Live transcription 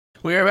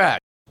We are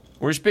back.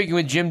 We're speaking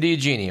with Jim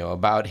DiEugenio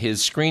about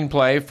his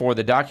screenplay for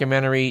the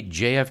documentary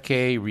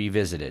JFK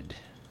Revisited.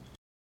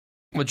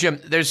 Well, Jim,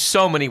 there's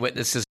so many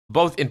witnesses,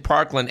 both in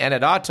Parkland and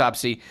at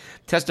autopsy,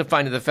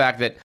 testifying to the fact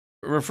that,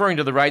 referring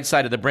to the right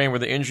side of the brain where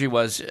the injury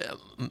was,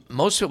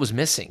 most of it was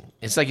missing.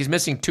 It's like he's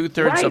missing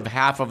two-thirds of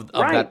half of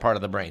that part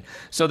of the brain.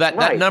 So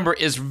that number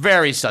is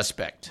very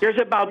suspect. There's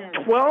about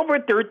 12 or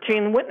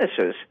 13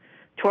 witnesses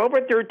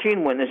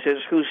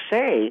who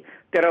say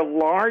that a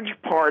large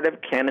part of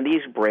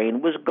Kennedy's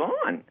brain was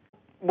gone.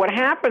 What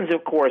happens,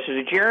 of course,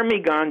 is Jeremy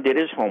Gunn did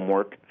his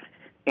homework,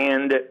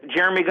 and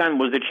Jeremy Gunn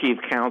was the chief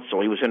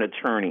counsel. He was an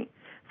attorney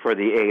for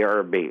the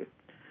ARB.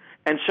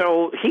 And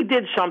so he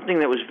did something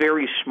that was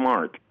very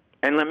smart,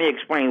 and let me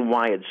explain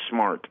why it's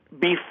smart.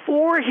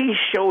 Before he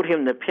showed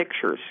him the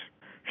pictures,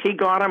 he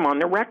got him on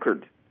the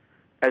record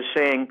as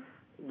saying,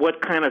 what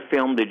kind of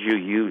film did you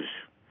use?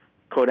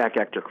 Kodak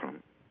Ektachrome.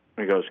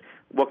 He goes,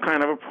 what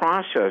kind of a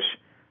process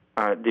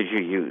did you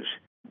use?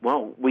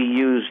 Well, we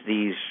used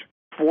these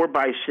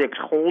 4x6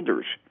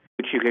 holders,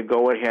 which you could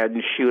go ahead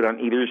and shoot on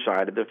either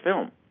side of the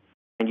film.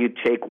 And you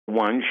take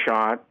one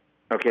shot,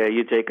 okay,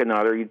 you take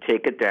another, you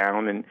take it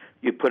down, and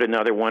you put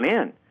another one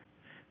in.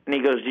 And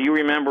he goes, do you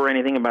remember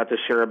anything about the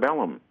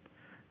cerebellum?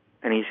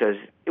 And he says,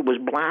 it was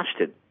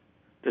blasted.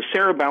 The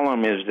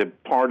cerebellum is the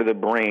part of the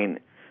brain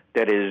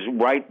that is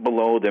right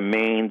below the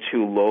main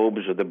two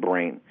lobes of the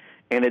brain,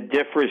 and it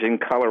differs in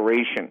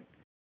coloration.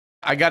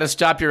 I got to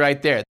stop you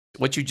right there.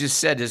 What you just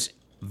said is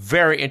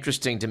very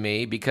interesting to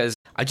me because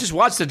I just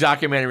watched the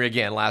documentary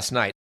again last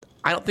night.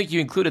 I don't think you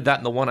included that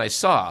in the one I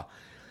saw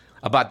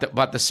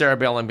about the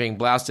cerebellum being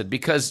blasted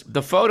because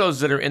the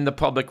photos that are in the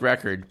public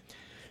record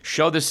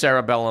show the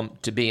cerebellum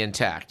to be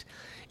intact.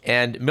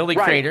 And Millie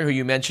Crater, who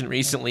you mentioned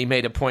recently,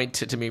 made a point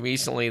to me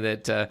recently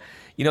that,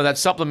 that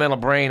supplemental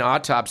brain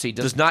autopsy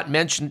does not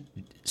mention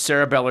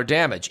cerebellar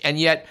damage. And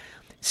yet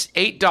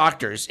 8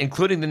 doctors,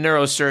 including the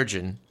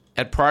neurosurgeon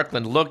at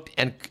Parkland, looked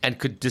and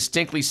could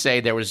distinctly say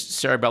there was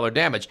cerebellar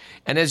damage.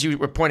 And as you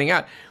were pointing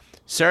out,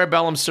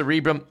 cerebellum,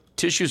 cerebrum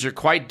tissues are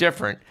quite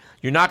different.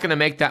 You're not going to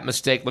make that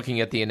mistake looking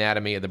at the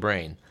anatomy of the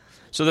brain.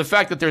 So the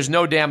fact that there's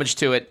no damage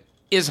to it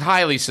is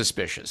highly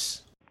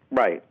suspicious.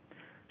 Right.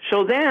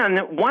 So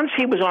then, once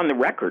he was on the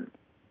record,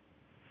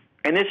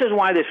 and this is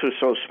why this was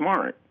so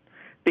smart,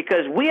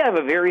 because we have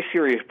a very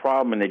serious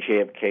problem in the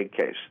JFK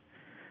case,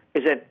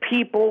 is that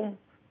people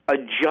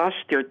adjust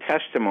their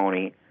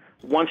testimony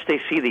once they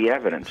see the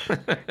evidence.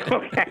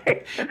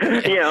 Okay?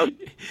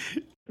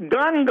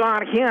 Gunn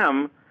got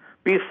him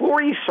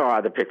before he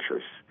saw the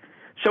pictures.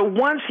 So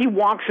once he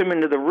walks him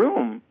into the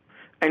room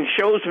and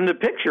shows him the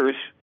pictures,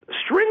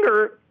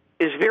 Stringer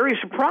is very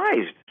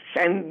surprised.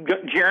 And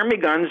Jeremy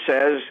Gunn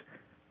says,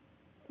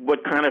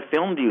 what kind of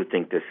film do you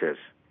think this is?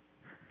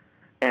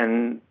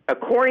 And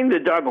according to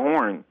Doug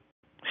Horn,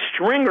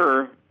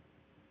 Stringer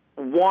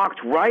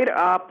walked right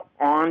up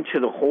onto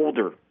the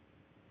holder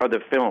of the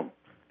film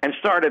and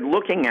started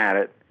looking at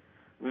it,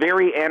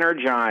 very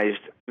energized,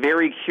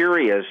 very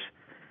curious.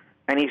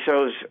 And he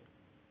says,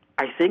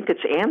 I think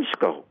it's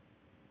Ansco.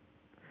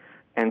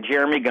 And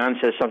Jeremy Gunn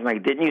says something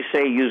like, didn't you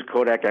say use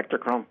Kodak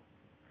Ektachrome?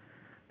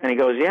 And he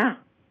goes, yeah.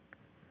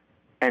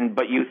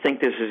 But you think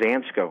this is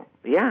Ansco?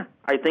 Yeah,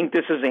 I think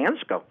this is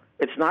Ansco.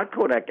 It's not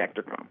Kodak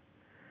Ektachrome.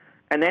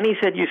 And then he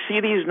said, you see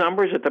these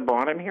numbers at the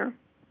bottom here?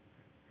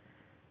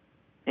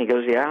 And he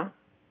goes, yeah.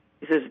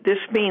 He says, this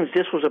means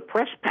this was a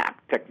press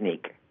pack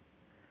technique.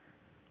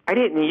 I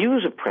didn't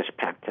use a press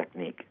pack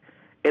technique.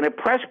 In a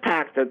press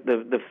pack,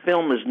 the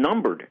film is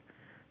numbered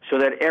so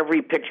that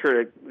every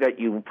picture that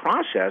you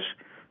process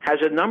has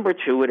a number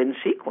to it in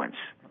sequence.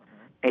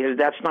 And he says,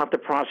 that's not the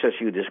process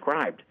you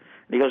described.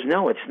 And he goes,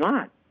 no, it's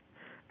not.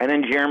 And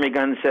then Jeremy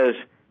Gunn says,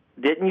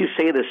 didn't you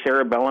say the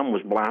cerebellum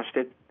was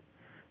blasted?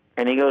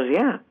 And he goes,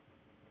 yeah.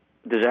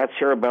 Does that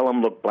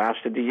cerebellum look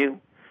blasted to you?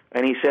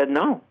 And he said,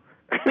 no.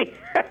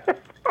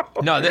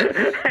 No,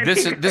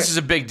 this is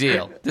a big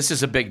deal. This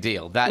is a big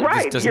deal.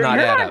 This does not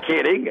add up. You're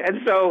not kidding.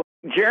 And so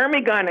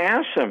Jeremy Gunn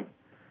asks him,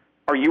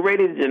 are you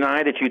ready to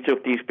deny that you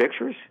took these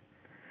pictures?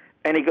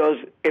 And he goes,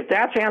 if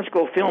that's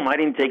Ansco film, I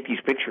didn't take these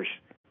pictures.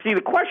 See,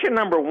 the question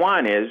number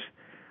one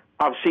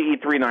of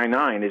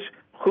CE-399 is,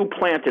 who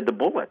planted the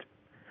bullet?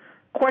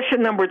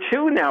 Question number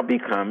two now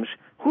becomes,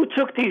 who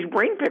took these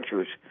brain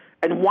pictures?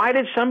 And why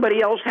did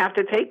somebody else have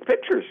to take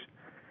pictures?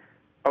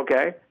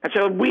 Okay? And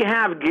so we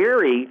have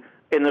Gary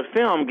in the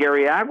film,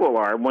 Gary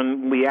Aguilar,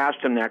 when we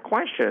asked him that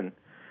question,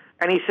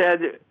 and he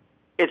said,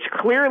 it's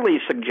clearly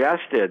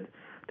suggested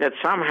that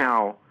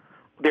somehow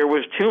there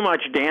was too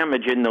much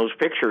damage in those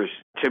pictures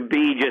to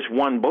be just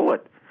one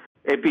bullet.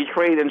 It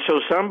betrayed, and so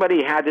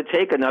somebody had to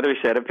take another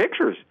set of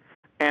pictures.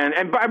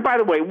 And by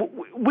the way,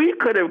 we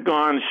could have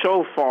gone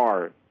so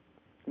far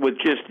with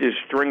just this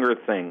Stringer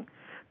thing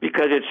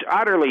because it's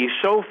utterly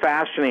so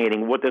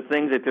fascinating what the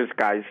things that this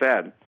guy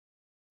said.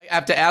 I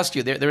have to ask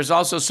you, there's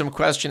also some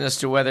question as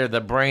to whether the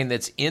brain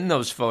that's in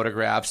those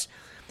photographs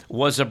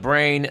was a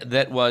brain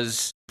that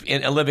was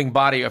in a living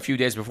body a few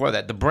days before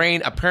that. The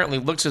brain apparently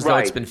looks as though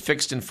it's been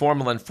fixed in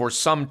formalin for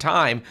some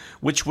time,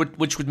 which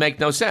would make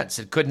no sense.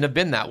 It couldn't have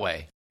been that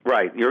way.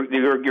 Right. You're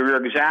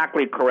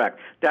exactly correct.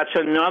 That's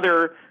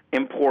another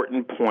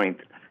important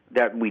point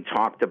that we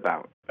talked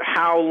about.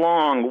 How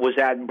long was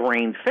that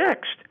brain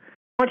fixed?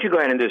 Why don't you go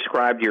ahead and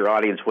describe to your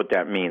audience what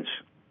that means?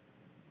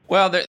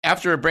 Well,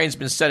 after a brain's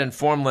been set in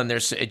formalin,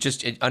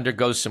 it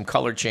undergoes some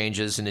color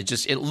changes, and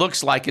it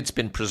looks like it's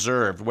been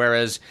preserved.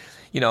 Whereas,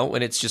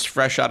 when it's just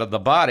fresh out of the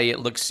body,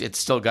 it's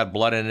still got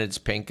blood in it, it's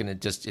pink, and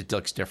it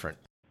looks different.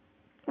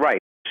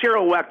 Right.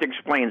 Cyril Wecht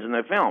explains in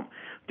the film,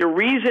 the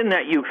reason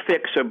that you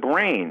fix a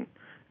brain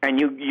and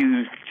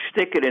you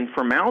stick it in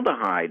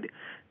formaldehyde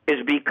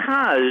is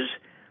because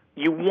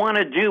you want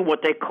to do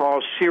what they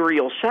call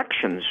serial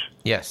sections.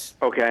 Yes.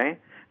 Okay?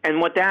 And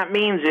what that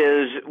means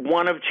is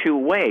one of two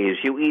ways.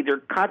 You either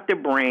cut the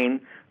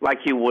brain like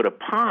you would a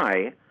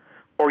pie,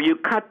 or you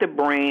cut the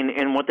brain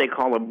in what they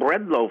call a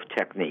bread loaf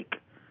technique,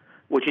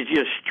 which is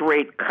just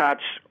straight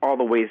cuts all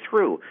the way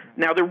through.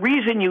 Now, the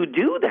reason you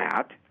do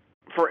that,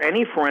 for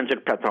any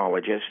forensic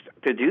pathologist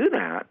to do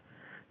that,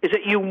 is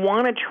that you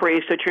want to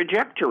trace the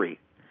trajectory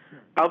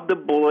of the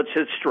bullets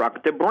that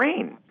struck the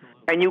brain.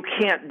 And you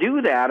can't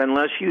do that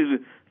unless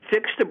you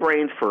fix the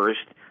brain first,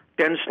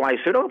 then slice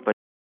it open.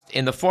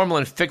 And the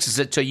formalin fixes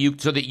it so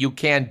that you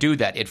can do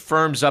that. It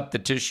firms up the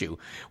tissue.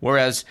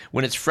 Whereas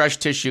when it's fresh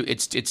tissue,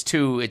 it's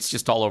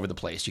just all over the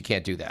place. You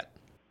can't do that.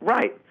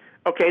 Right.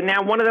 Okay.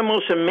 Now, one of the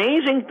most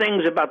amazing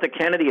things about the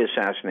Kennedy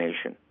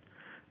assassination,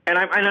 and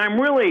I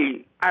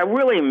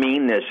really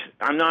mean this.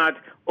 I'm not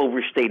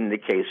overstating the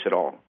case at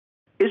all.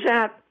 Is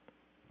that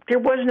there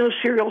was no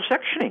serial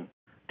sectioning.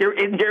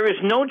 There is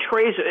no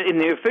trace in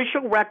the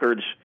official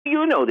records.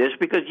 You know this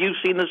because you've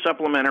seen the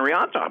supplementary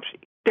autopsy.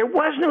 There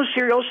was no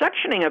serial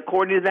sectioning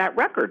according to that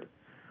record.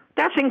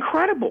 That's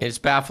incredible. It's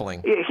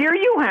baffling. Here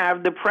you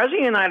have the President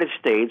of the United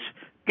States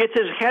gets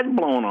his head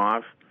blown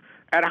off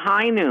at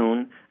high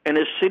noon in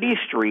a city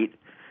street.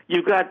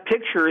 You've got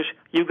pictures,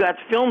 you've got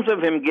films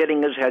of him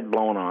getting his head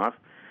blown off.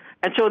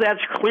 And so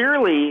that's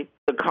clearly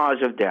the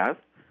cause of death.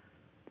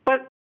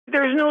 But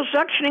there's no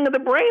sectioning of the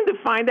brain to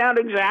find out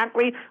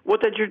exactly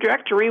what the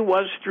trajectory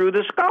was through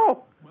the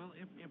skull.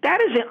 That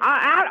is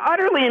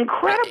utterly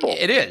incredible.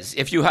 It is.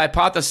 If you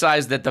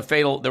hypothesize that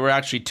there were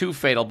actually two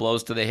fatal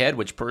blows to the head,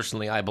 which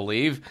personally I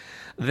believe,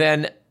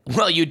 then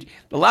the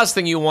last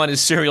thing you want is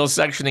serial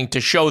sectioning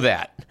to show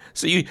that.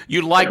 So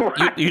you'd like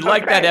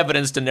that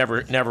evidence to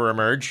never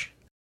emerge.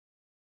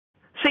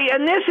 See,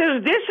 and this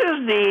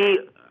is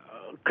the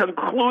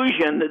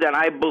conclusion that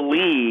I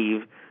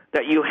believe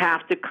that you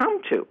have to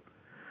come to,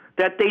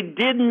 that they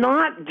did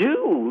not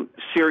do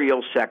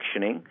serial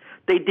sectioning.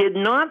 They did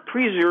not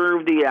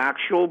preserve the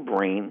actual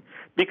brain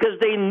because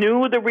they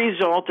knew the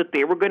result that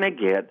they were going to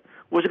get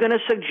was going to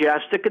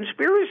suggest a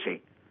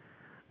conspiracy.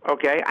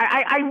 Okay?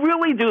 I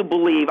really do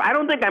believe. I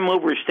don't think I'm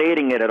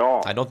overstating it at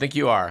all. I don't think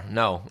you are.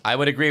 No, I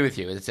would agree with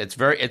you. It's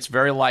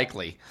very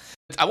likely.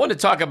 I want to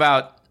talk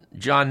about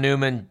John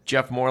Newman,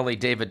 Jeff Morley,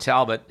 David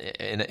Talbot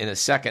in a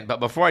second.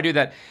 But before I do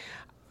that,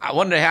 I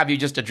wanted to have you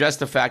just address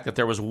the fact that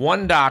there was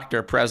one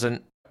doctor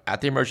present at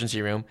the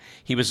emergency room.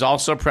 He was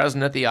also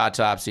present at the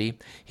autopsy.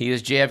 He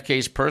is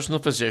JFK's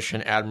personal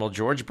physician, Admiral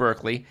George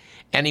Burkley,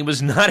 and he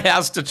was not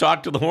asked to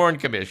talk to the Warren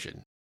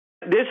Commission.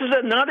 This is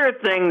another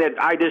thing that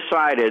I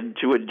decided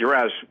to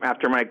address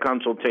after my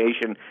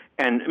consultation,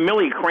 and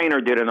Millie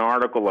Craner did an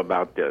article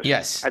about this.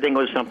 Yes. I think it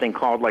was something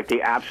called like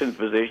the absent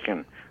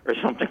physician or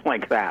something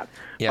like that.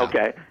 Yeah.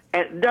 Okay.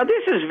 And now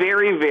this is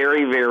very,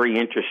 very, very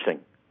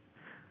interesting.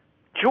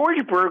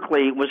 George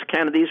Burkley was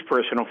Kennedy's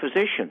personal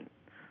physician.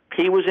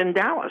 He was in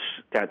Dallas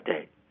that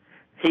day.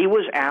 He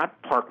was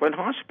at Parkland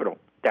Hospital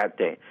that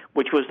day,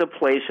 which was the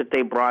place that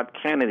they brought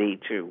Kennedy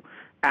to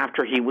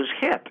after he was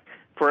hit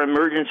for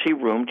emergency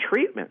room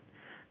treatment.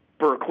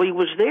 Burkley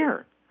was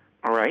there,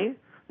 all right?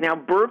 Now,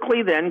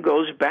 Burkley then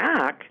goes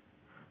back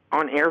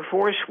on Air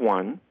Force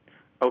One,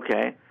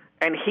 okay,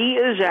 and he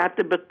is at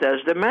the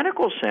Bethesda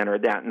Medical Center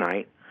that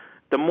night,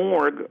 the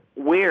morgue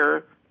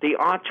where the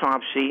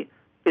autopsy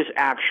is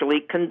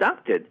actually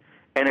conducted.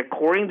 And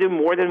according to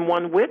more than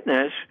one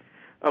witness,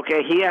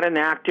 okay, he had an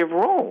active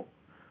role,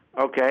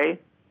 okay,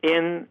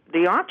 in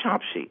the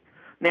autopsy.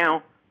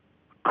 Now,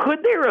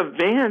 could there have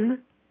been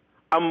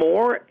a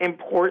more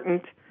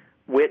important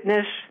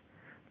witness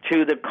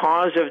to the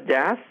cause of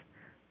death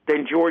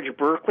than George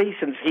Burkley,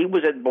 since he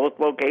was at both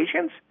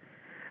locations?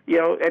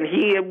 And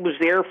he was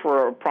there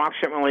for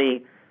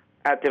approximately,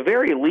 at the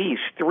very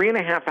least,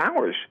 3.5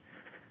 hours,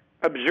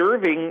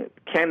 observing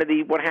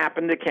Kennedy, what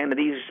happened to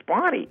Kennedy's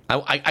body.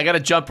 I got to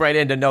jump right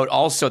in to note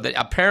also that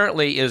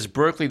apparently it is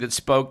Burkley that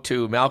spoke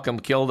to Malcolm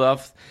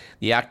Kilduff,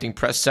 the acting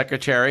press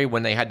secretary,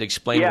 when they had to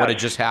explain what had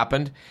just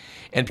happened.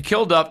 And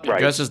Kilduff,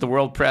 dressed as the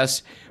World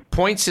Press,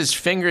 points his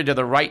finger to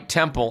the right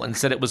temple and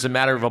said it was a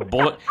matter of a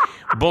bullet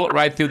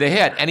right through the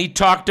head. And he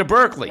talked to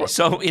Burkley.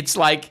 So it's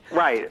like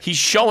he's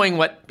showing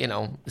what,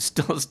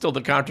 still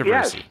the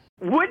controversy. Yes.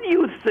 Would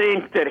you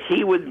think that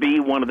he would be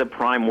one of the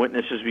prime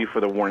witnesses before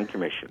the Warren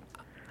Commission?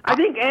 I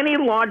think any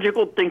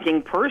logical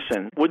thinking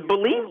person would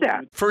believe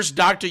that. First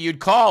doctor you'd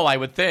call, I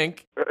would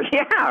think.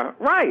 Yeah,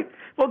 right.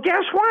 Well,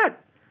 guess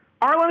what?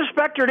 Arlen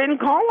Specter didn't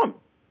call him.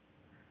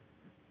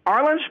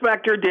 Arlen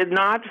Specter did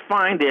not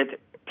find it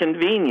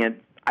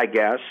convenient, I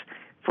guess,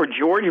 for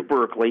George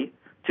Burkley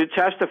to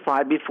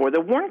testify before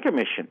the Warren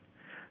Commission.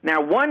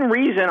 Now, one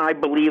reason I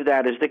believe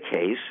that is the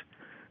case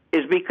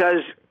is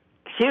because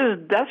his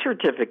death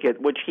certificate,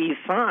 which he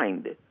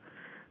signed,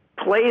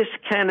 placed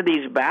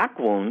Kennedy's back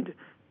wound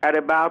at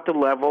about the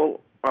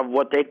level of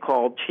what they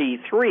call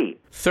T3.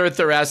 Third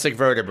thoracic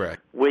vertebra.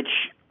 Which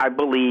I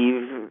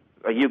believe,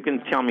 you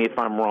can tell me if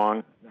I'm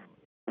wrong,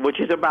 which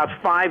is about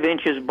 5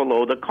 inches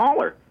below the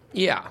collar.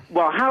 Yeah.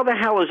 Well, how the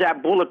hell is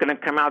that bullet going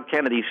to come out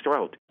Kennedy's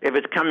throat if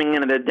it's coming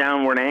in at a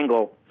downward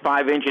angle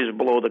 5 inches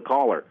below the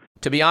collar?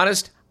 To be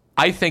honest,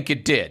 I think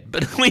it did,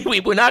 but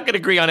we're not going to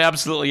agree on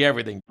absolutely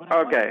everything.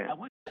 Okay.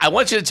 I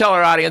want you to tell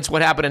our audience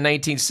what happened in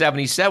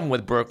 1977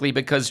 with Burkley,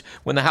 because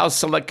when the House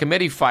Select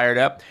Committee fired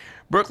up,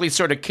 Burkley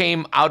sort of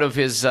came out of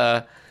his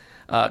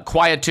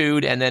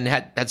quietude and then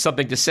had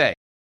something to say.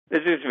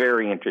 This is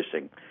very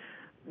interesting.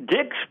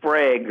 Dick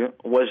Sprague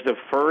was the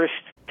first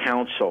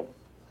counsel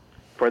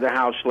for the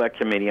House Select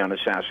Committee on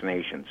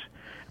Assassinations.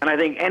 And I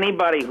think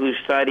anybody who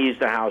studies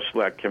the House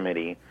Select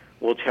Committee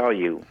will tell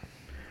you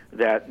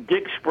that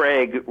Dick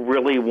Sprague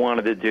really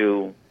wanted to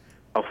do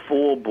a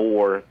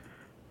full-bore,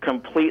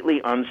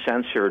 completely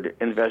uncensored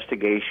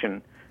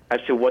investigation as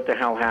to what the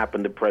hell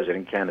happened to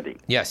President Kennedy.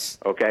 Yes.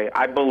 Okay?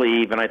 I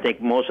believe, and I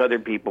think most other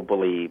people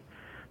believe,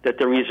 that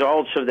the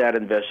results of that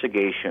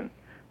investigation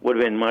would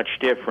have been much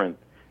different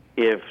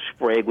if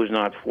Sprague was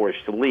not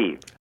forced to leave.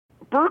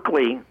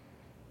 Burkley,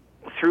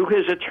 through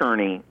his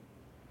attorney,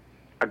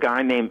 a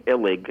guy named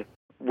Illig,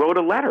 wrote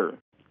a letter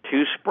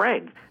to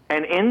Sprague.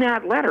 And in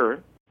that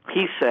letter,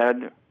 he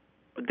said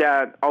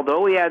that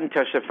although he hadn't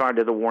testified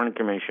to the Warren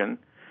Commission,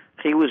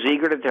 he was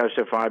eager to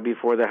testify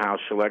before the House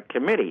Select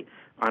Committee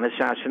on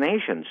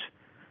Assassinations.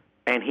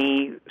 And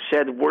he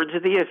said words to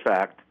the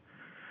effect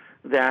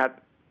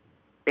that,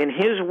 in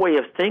his way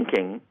of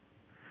thinking,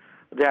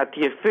 that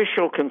the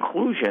official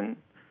conclusion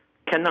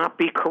cannot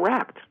be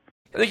correct.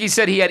 I think he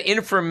said he had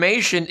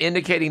information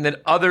indicating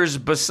that others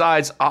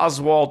besides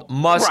Oswald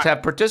must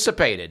have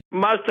participated.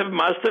 Must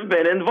have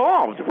been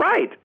involved,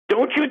 right.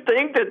 Don't you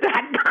think that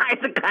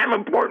guy's a kind of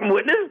important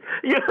witness?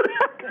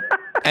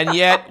 And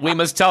yet, we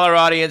must tell our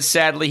audience,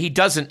 sadly, he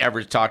doesn't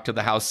ever talk to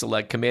the House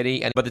Select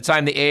Committee, and by the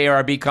time the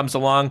AARB comes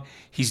along,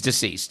 he's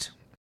deceased.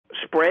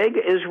 Sprague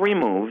is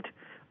removed,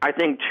 I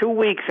think, 2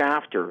 weeks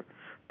after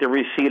the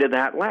receipt of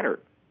that letter.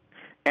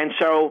 And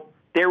so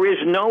there is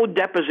no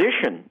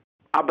deposition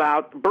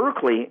about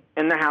Burkley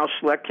in the House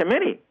Select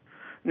Committee.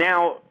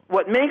 Now,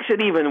 what makes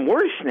it even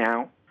worse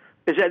now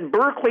is that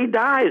Burkley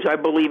dies, I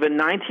believe, in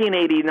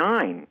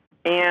 1989.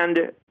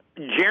 And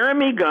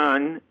Jeremy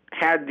Gunn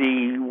had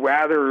the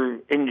rather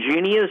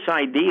ingenious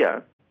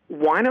idea,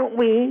 why don't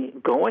we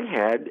go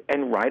ahead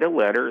and write a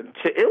letter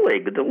to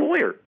Illig, the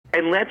lawyer,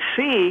 and let's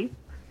see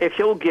if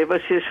he'll give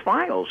us his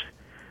files.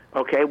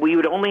 Okay, we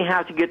would only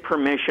have to get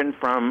permission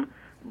from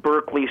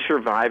Burkley's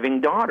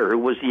surviving daughter, who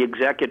was the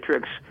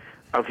executrix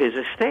of his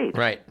estate.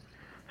 Right.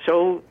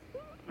 So,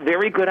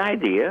 very good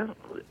idea.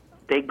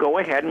 They go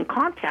ahead and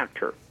contact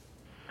her.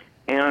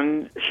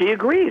 And she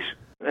agrees.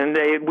 And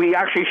we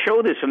actually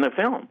show this in the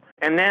film.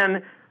 And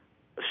then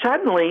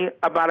suddenly,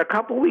 about a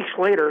couple weeks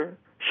later,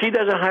 she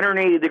does a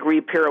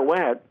 180-degree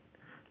pirouette,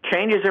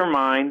 changes her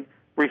mind,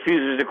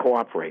 refuses to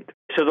cooperate.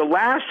 So the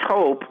last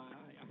hope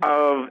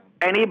of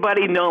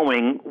anybody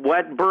knowing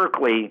what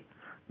Burkley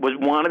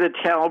wanted to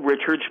tell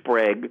Richard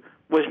Sprague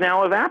was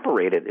now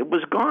evaporated. It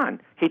was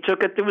gone. He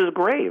took it to his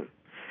grave.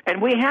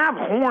 And we have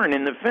Horn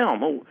in the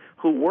film,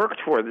 who worked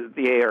for the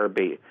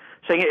ARB,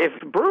 saying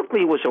if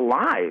Burkley was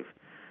alive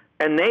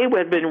and they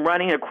had been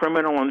running a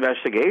criminal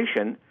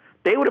investigation,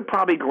 they would have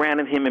probably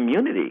granted him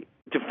immunity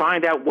to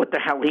find out what the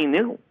hell he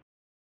knew.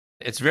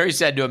 It's very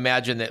sad to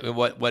imagine that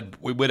what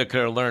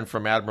Whitaker learned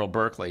from Admiral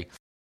Burkley.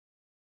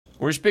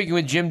 We're speaking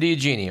with Jim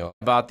DiEugenio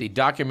about the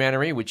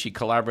documentary which he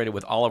collaborated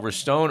with Oliver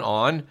Stone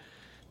on,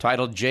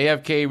 titled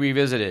JFK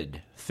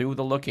Revisited, Through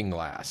the Looking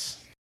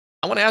Glass.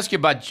 I want to ask you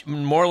about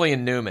Morley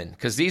and Newman,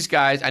 because these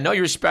guys, I know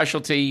your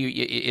specialty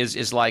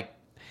is like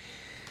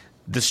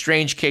the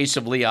strange case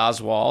of Lee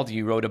Oswald.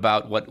 You wrote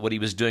about what he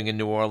was doing in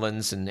New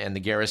Orleans and the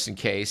Garrison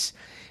case.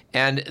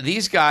 And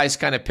these guys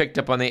kind of picked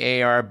up on the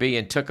ARB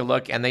and took a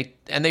look, and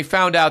they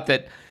found out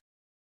that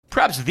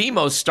perhaps the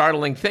most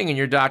startling thing in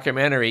your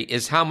documentary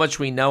is how much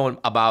we know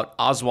about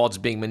Oswald's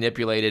being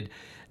manipulated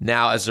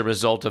now as a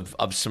result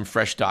of some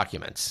fresh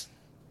documents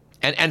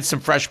and some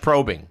fresh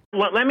probing.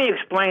 Well, let me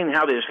explain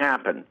how this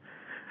happened.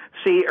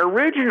 See,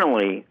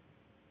 originally,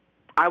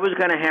 I was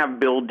going to have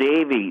Bill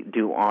Davey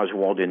do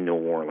Oswald in New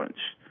Orleans.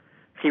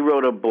 He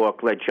wrote a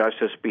book, Let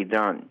Justice Be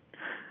Done.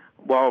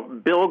 Well,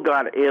 Bill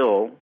got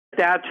ill. At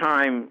that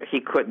time,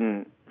 he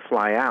couldn't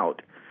fly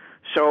out.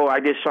 So I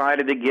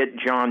decided to get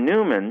John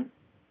Newman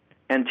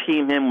and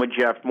team him with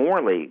Jeff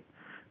Morley,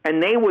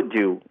 and they would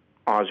do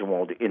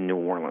Oswald in New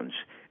Orleans.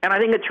 And I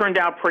think it turned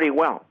out pretty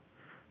well.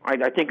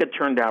 I think it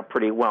turned out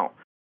pretty well.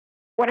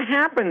 What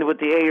happened with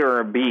the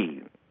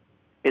ARB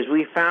is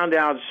we found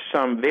out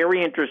some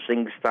very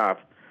interesting stuff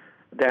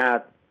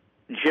that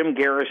Jim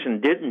Garrison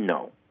didn't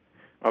know.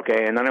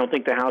 Okay, and I don't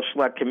think the House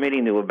Select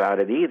Committee knew about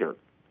it either.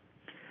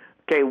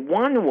 Okay,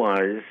 one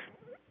was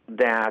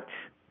that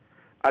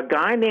a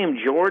guy named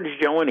George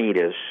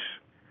Joannides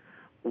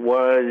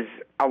was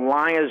a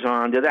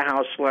liaison to the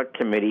House Select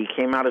Committee,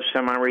 came out of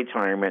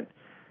semi-retirement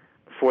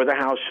for the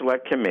House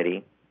Select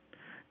Committee,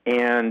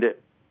 and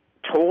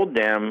told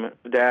them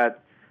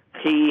that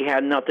he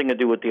had nothing to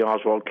do with the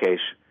Oswald case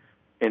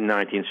in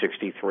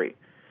 1963,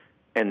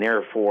 and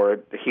therefore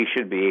he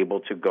should be able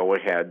to go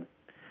ahead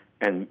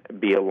and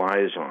be a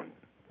liaison.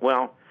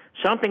 Well,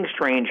 something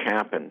strange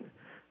happened.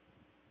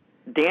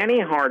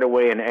 Danny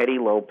Hardaway and Eddie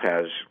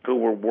Lopez, who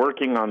were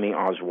working on the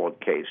Oswald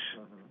case,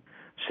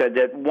 said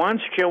that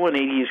once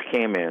Joannides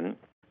came in,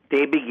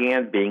 they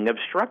began being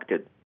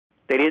obstructed.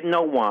 They didn't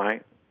know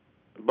why,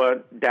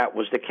 but that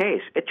was the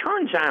case. It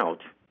turns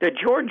out that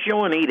George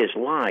Joannides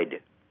lied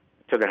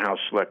to the House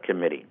Select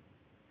Committee.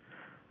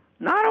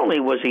 Not only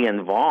was he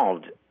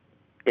involved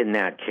in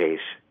that case,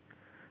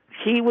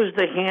 he was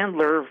the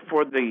handler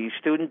for the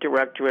Student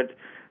Directorate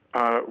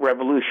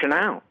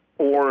Revolutionale,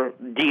 or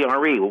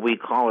DRE, what we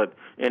call it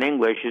in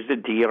English is the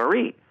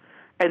DRE.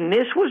 And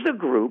this was the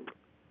group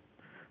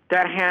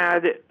that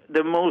had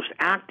the most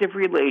active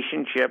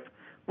relationship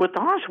with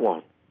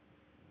Oswald.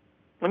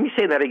 Let me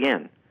say that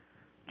again.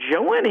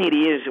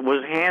 Joannides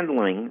was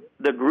handling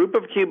the group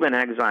of Cuban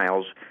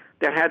exiles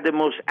that had the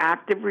most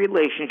active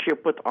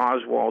relationship with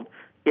Oswald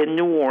in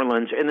New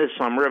Orleans in the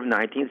summer of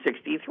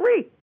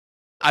 1963.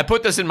 I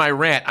put this in my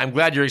rant. I'm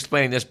glad you're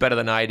explaining this better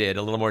than I did,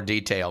 a little more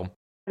detail.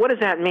 What does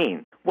that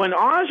mean? When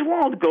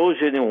Oswald goes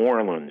to New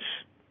Orleans,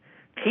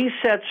 he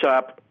sets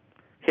up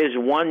his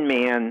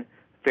one-man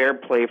Fair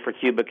Play for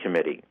Cuba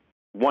Committee.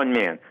 One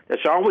man.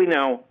 That's all we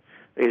know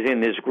is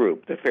in this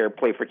group, the Fair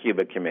Play for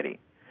Cuba Committee.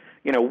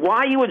 You know,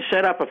 why you would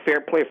set up a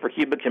Fair Play for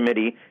Cuba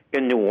Committee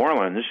in New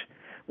Orleans,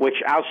 which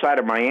outside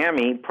of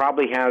Miami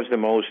probably has the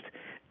most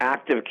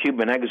active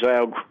Cuban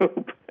exile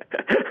group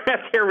that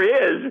there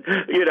is,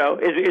 you know,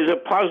 is a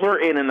puzzler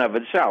in and of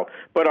itself.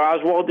 But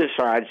Oswald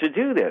decides to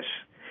do this,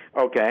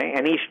 okay,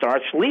 and he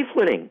starts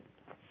leafleting,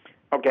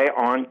 okay,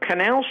 on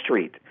Canal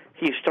Street.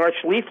 He starts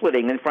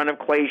leafleting in front of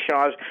Clay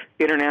Shaw's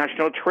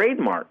International Trade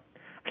Mart.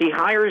 He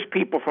hires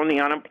people from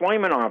the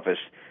unemployment office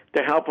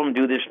to help him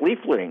do this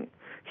leafleting.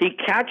 He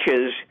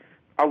catches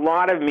a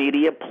lot of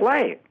media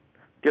play.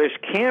 There's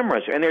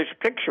cameras and there's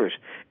pictures,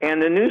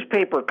 and the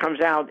newspaper comes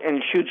out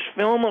and shoots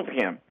film of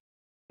him.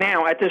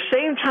 Now, at the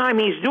same time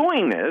he's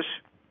doing this,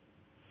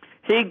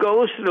 he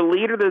goes to the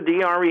leader of the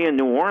DRE in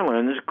New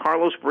Orleans,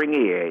 Carlos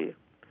Bringuier,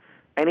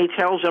 and he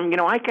tells him, you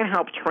know, I can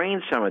help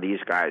train some of these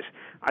guys.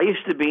 I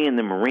used to be in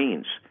the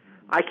Marines.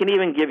 I can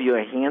even give you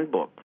a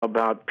handbook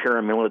about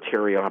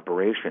paramilitary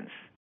operations.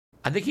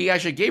 I think he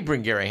actually gave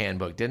Bringuier a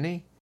handbook, didn't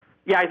he?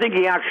 Yeah, I think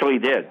he actually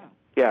did.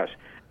 Yes.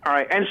 All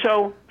right. And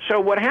so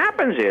what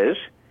happens is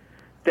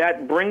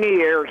that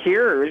Bringuier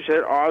hears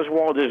that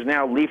Oswald is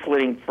now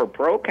leafleting for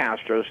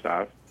pro-Castro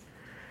stuff,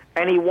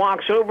 and he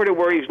walks over to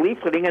where he's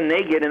leafleting, and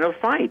they get in a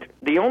fight.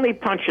 The only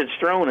punch that's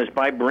thrown is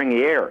by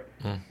Bringuier,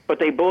 but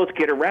they both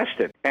get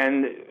arrested.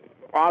 And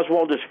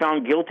Oswald is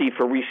found guilty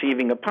for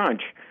receiving a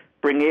punch.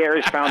 Bringuier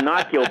is found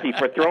not guilty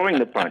for throwing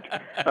the punch.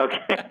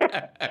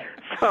 Okay?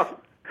 So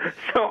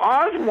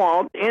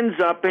Oswald ends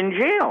up in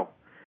jail.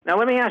 Now,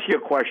 let me ask you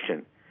a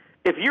question.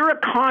 If you're a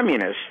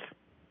communist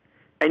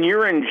and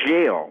you're in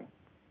jail,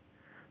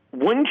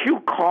 wouldn't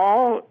you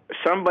call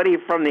somebody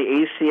from the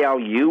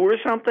ACLU or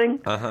something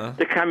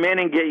to come in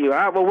and get you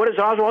out? Well, what does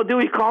Oswald do?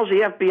 He calls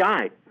the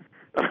FBI.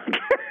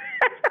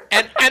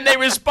 and they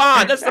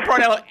respond. That's the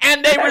part I like.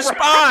 And they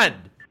respond.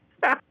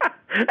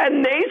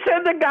 And they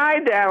send the guy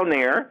down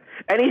there,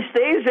 and he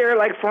stays there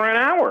like for an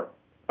hour,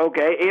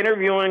 okay,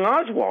 interviewing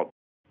Oswald.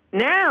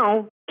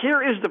 Now,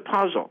 here is the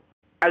puzzle.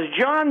 As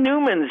John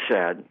Newman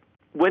said,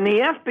 when the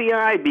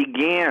FBI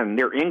began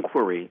their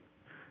inquiry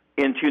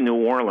into New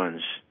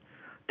Orleans,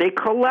 they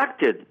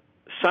collected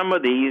some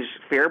of these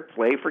Fair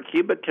Play for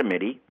Cuba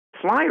Committee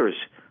flyers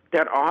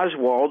that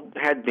Oswald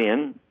had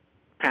been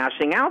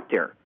passing out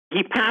there.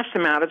 He passed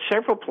them out at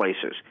several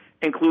places,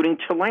 including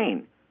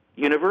Tulane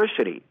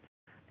University.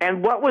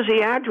 And what was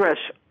the address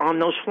on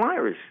those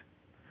flyers?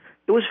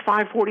 It was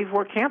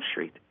 544 Camp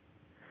Street.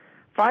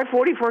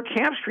 544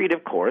 Camp Street,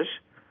 of course,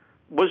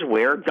 was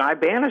where Guy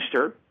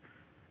Bannister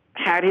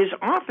had his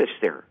office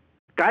there.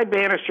 Guy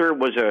Bannister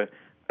was a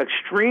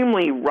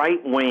extremely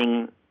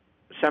right-wing,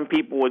 some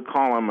people would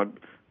call him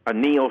a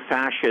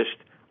neo-fascist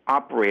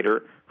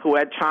operator who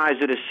had ties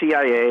to the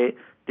CIA,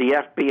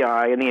 the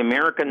FBI, and the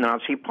American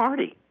Nazi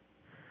Party.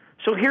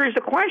 So here's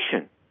the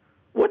question.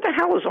 What the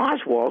hell is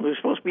Oswald, who's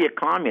supposed to be a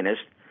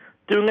communist,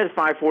 doing at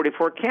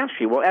 544 Camp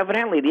Street? Well,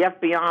 evidently the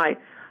FBI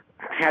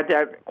had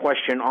that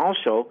question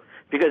also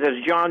because,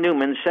 as John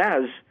Newman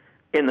says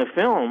in the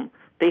film,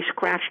 they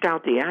scratched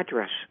out the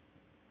address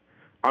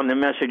on the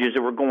messages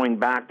that were going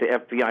back to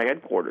FBI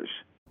headquarters.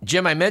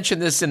 Jim, I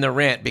mentioned this in the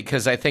rant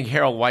because I think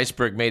Harold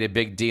Weisberg made a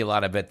big deal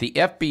out of it. The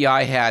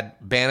FBI had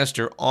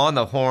Bannister on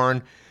the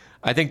horn,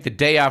 I think the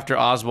day after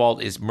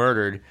Oswald is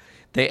murdered.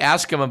 They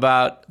ask him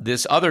about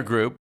this other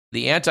group,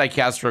 the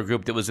anti-Castro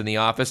group that was in the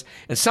office,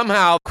 and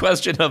somehow the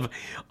question of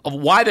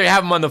why they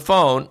have him on the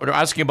phone or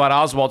asking about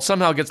Oswald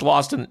somehow gets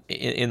lost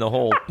in the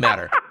whole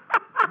matter.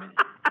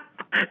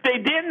 They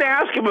didn't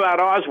ask him about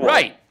Oswald.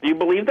 Right. Do you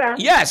believe that?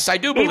 Yes, I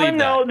do believe that. Even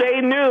though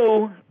they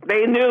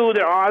knew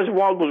that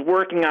Oswald was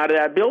working out of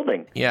that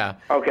building. Yeah.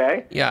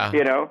 Okay? Yeah.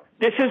 You know,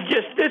 this is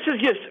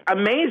just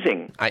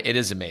amazing. It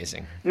is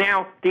amazing.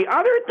 Now, the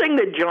other thing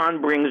that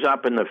John brings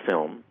up in the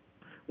film,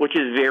 which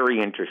is very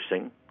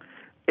interesting,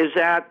 is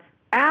that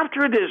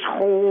after this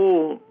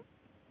whole,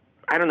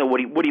 I don't know, what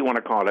do you want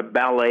to call it, a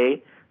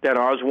ballet that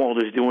Oswald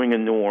is doing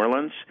in New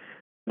Orleans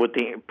with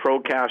the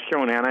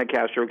pro-Castro and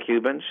anti-Castro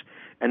Cubans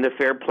and the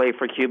Fair Play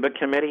for Cuba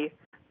Committee,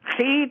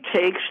 he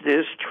takes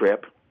this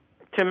trip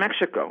to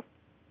Mexico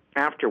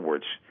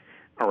afterwards,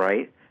 all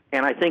right?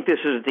 And I think this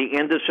is the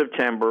end of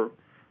September,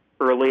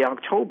 early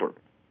October.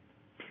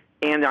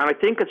 And I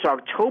think it's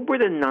October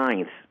the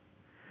 9th,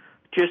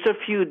 just a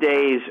few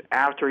days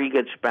after he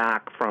gets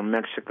back from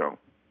Mexico,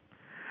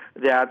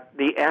 that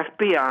the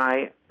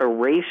FBI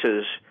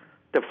erases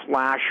the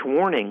flash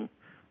warning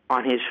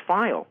on his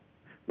file,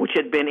 which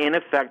had been in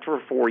effect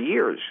for 4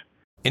 years.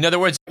 In other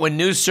words, when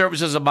news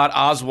surfaces about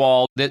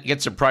Oswald, that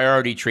gets a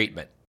priority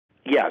treatment.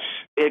 Yes.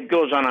 It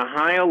goes on a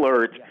high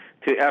alert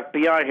to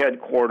FBI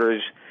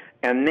headquarters,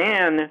 and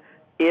then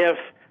if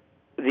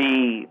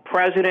the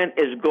president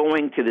is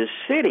going to the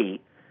city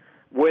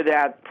where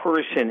that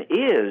person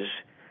is,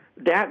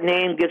 that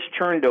name gets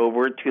turned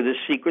over to the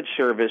Secret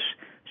Service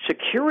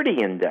Security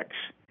Index,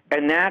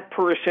 and that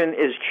person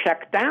is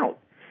checked out.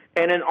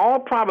 And in all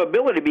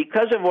probability,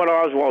 because of what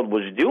Oswald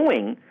was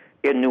doing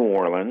in New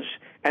Orleans,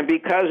 and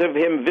because of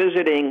him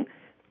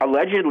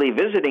allegedly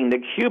visiting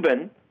the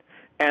Cuban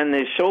and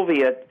the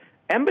Soviet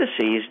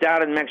embassies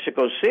down in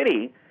Mexico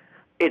City,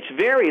 it's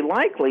very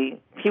likely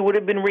he would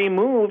have been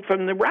removed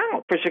from the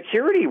route for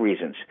security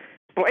reasons.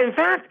 In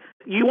fact,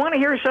 you want to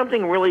hear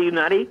something really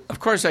nutty?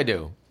 Of course I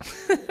do.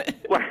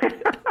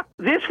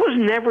 This was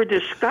never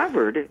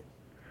discovered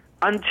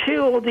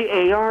until the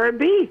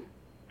ARB.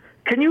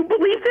 Can you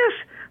believe this?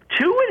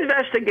 2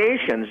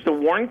 investigations, the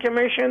Warren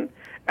Commission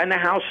and the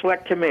House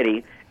Select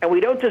Committee, and we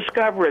don't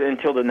discover it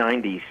until the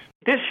 90s.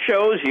 This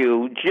shows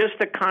you just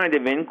the kind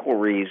of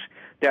inquiries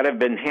that have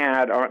been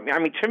had. I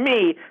mean, to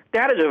me,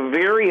 that is a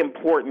very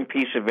important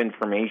piece of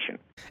information.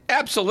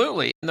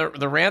 Absolutely.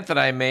 The rant that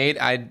I made,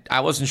 I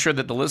wasn't sure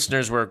that the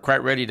listeners were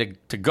quite ready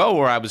to go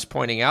where I was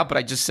pointing out, but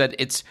I just said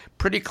it's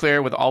pretty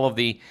clear with all of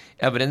the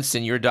evidence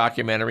in your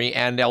documentary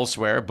and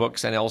elsewhere,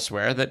 books and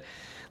elsewhere, that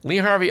Lee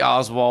Harvey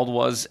Oswald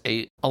was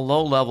a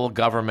low-level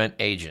government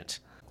agent.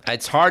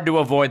 It's hard to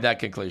avoid that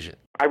conclusion.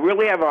 I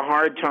really have a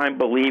hard time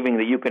believing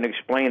that you can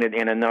explain it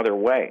in another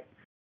way.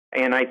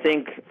 And I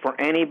think for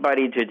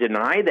anybody to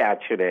deny that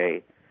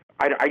today,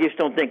 I just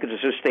don't think it's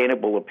a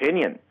sustainable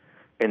opinion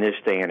in this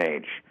day and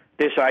age.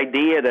 This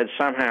idea that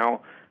somehow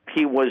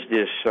he was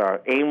this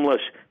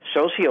aimless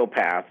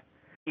sociopath,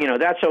 you know,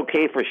 that's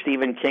okay for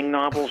Stephen King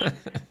novels.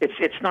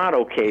 It's not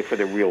okay for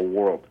the real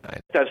world.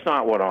 That's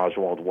not what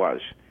Oswald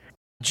was.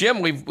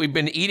 Jim, we've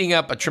been eating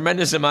up a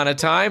tremendous amount of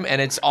time,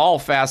 and it's all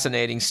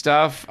fascinating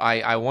stuff.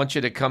 I want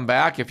you to come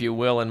back, if you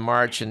will, in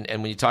March, and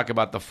when you talk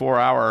about the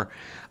 4-hour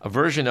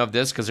version of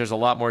this, because there's a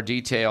lot more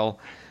detail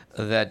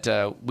that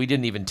we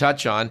didn't even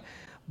touch on.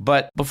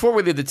 But before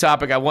we leave the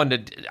topic, I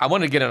wanted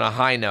to get on a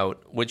high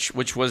note, which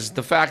was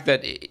the fact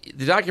that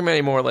the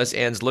documentary more or less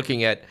ends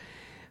looking at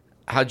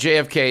how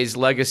JFK's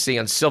legacy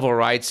on civil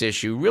rights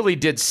issue really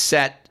did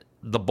set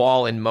the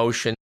ball in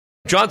motion.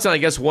 Johnson, I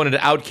guess, wanted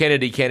to out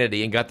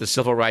Kennedy and got the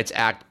Civil Rights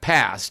Act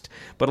passed.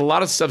 But a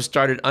lot of stuff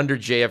started under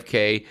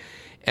JFK.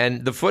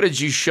 And the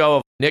footage you show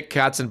of Nick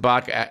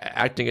Katzenbach,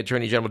 acting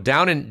Attorney General,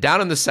 down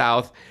in the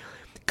South,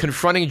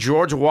 confronting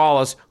George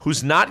Wallace,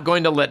 who's not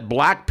going to let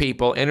black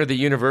people enter the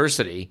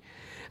university.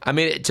 I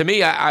mean, to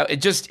me,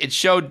 it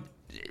showed,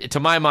 to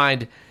my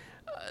mind,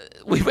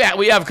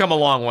 we have come a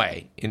long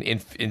way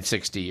in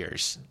 60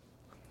 years.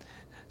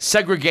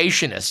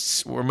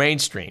 Segregationists were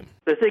mainstream.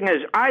 The thing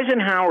is,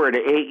 Eisenhower had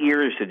 8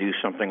 years to do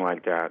something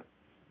like that,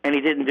 and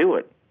he didn't do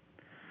it.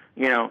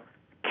 You know,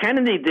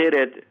 Kennedy did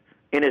it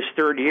in his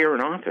 3rd year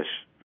in office,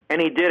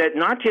 and he did it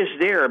not just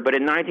there, but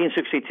in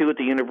 1962 at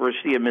the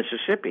University of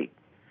Mississippi.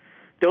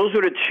 Those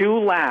were the 2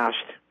 last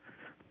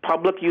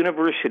public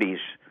universities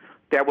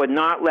that would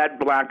not let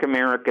black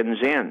Americans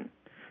in,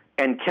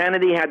 and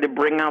Kennedy had to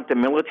bring out the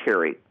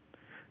military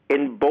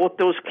in both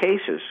those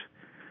cases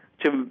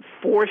to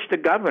force the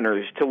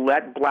governors to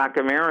let black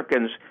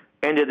Americans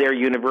into their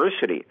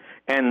university.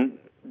 And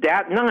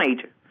that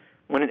night,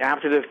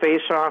 after the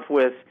face-off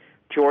with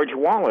George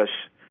Wallace,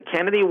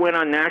 Kennedy went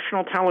on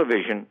national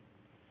television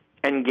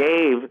and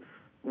gave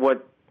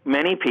what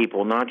many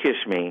people, not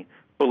just me,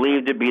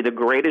 believed to be the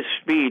greatest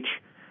speech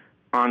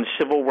on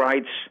civil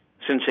rights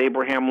since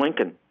Abraham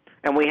Lincoln.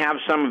 And we have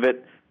some of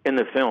it in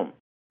the film.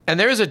 And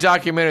there is a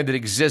documentary that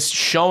exists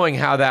showing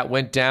how that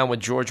went down with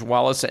George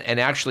Wallace and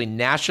actually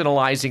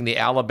nationalizing the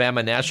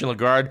Alabama National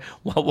Guard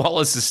while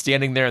Wallace is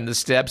standing there in the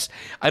steps.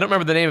 I don't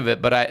remember the name of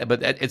it, but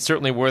it's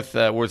certainly worth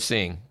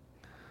seeing.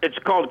 It's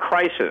called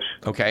Crisis.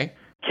 Okay.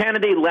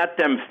 Kennedy let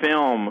them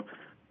film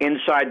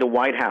inside the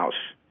White House,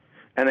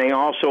 and they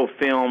also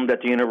filmed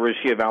at the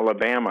University of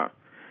Alabama,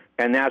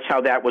 and that's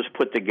how that was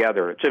put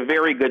together. It's a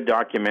very good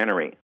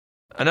documentary.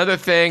 Another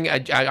thing,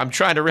 I'm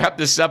trying to wrap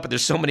this up, but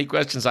there's so many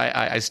questions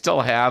I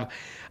still have.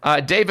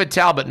 David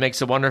Talbot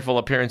makes a wonderful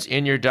appearance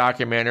in your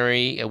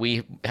documentary.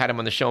 We had him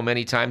on the show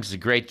many times. He's a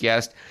great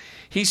guest.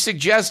 He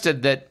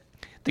suggested that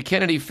the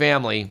Kennedy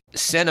family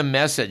sent a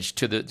message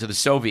to the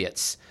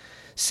Soviets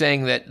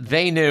saying that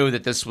they knew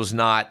that this was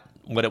not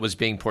what it was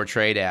being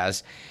portrayed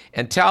as.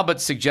 And Talbot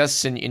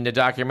suggests in the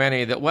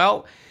documentary that,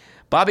 well,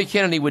 Bobby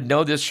Kennedy would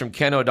know this from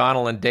Ken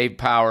O'Donnell and Dave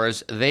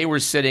Powers. They were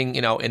sitting,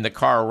 in the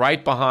car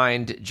right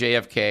behind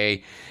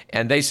JFK,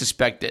 and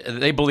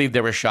they believed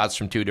there were shots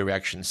from two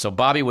directions. So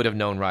Bobby would have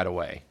known right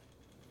away.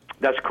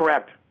 That's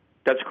correct.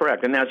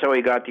 And that's how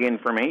he got the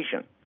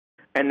information.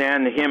 And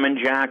then him and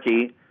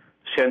Jackie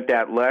sent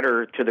that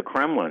letter to the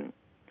Kremlin,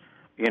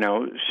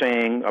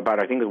 saying about,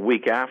 I think, a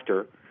week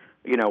after,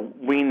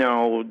 we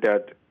know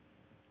that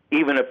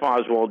even if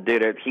Oswald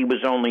did it, he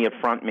was only a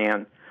front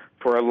man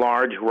for a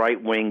large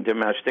right-wing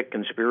domestic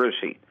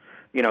conspiracy.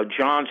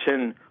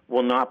 Johnson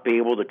will not be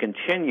able to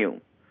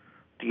continue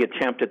the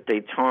attempt at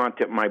détente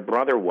that my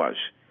brother was,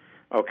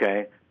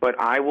 okay? But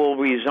I will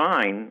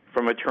resign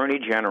from Attorney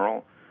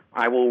General.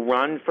 I will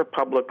run for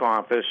public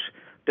office.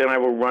 Then I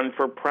will run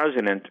for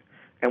president,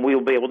 and we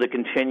will be able to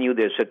continue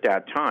this at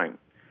that time.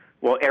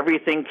 Well,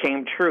 everything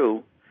came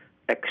true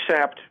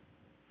except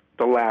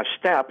the last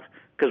step,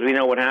 because we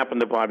know what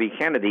happened to Bobby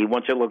Kennedy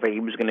once it looked like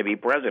he was going to be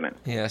president.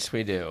 Yes,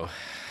 we do.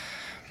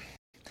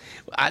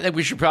 I think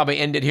we should probably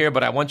end it here,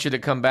 but I want you to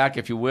come back,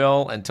 if you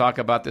will, and talk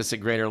about this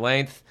at greater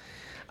length.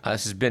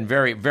 This has been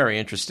very, very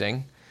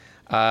interesting.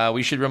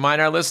 We should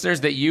remind our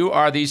listeners that you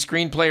are the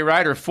screenplay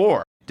writer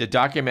for the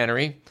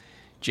documentary,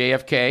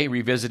 JFK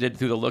Revisited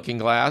Through the Looking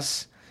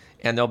Glass,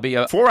 and there'll be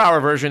a 4-hour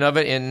version of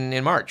it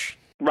in March.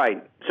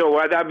 Right. So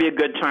that'd be a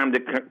good time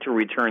to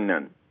return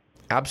then.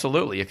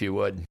 Absolutely, if you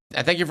would.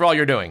 And thank you for all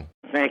you're doing.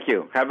 Thank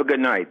you. Have a good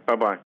night.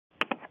 Bye-bye.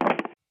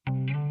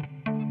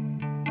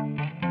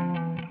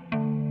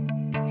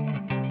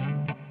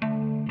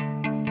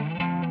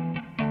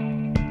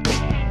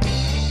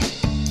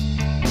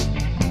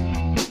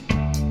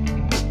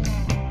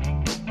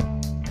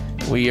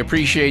 We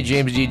appreciate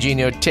James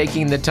DiGenio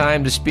taking the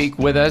time to speak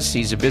with us.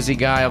 He's a busy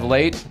guy of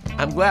late.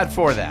 I'm glad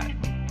for that.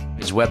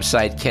 His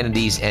website,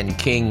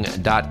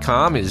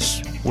 kennedysandking.com,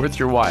 is worth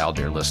your while,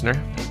 dear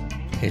listener.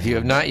 If you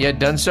have not yet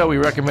done so, we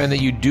recommend that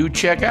you do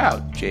check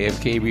out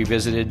JFK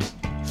Revisited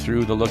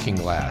Through the Looking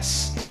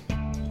Glass.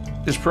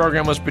 This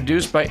program was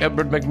produced by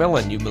Edward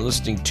McMillan. You've been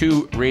listening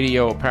to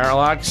Radio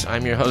Parallax.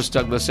 I'm your host,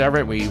 Douglas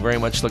Everett. We very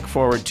much look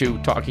forward to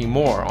talking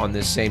more on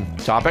this same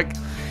topic.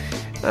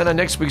 And on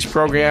next week's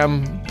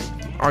program,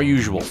 our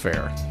usual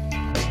fare.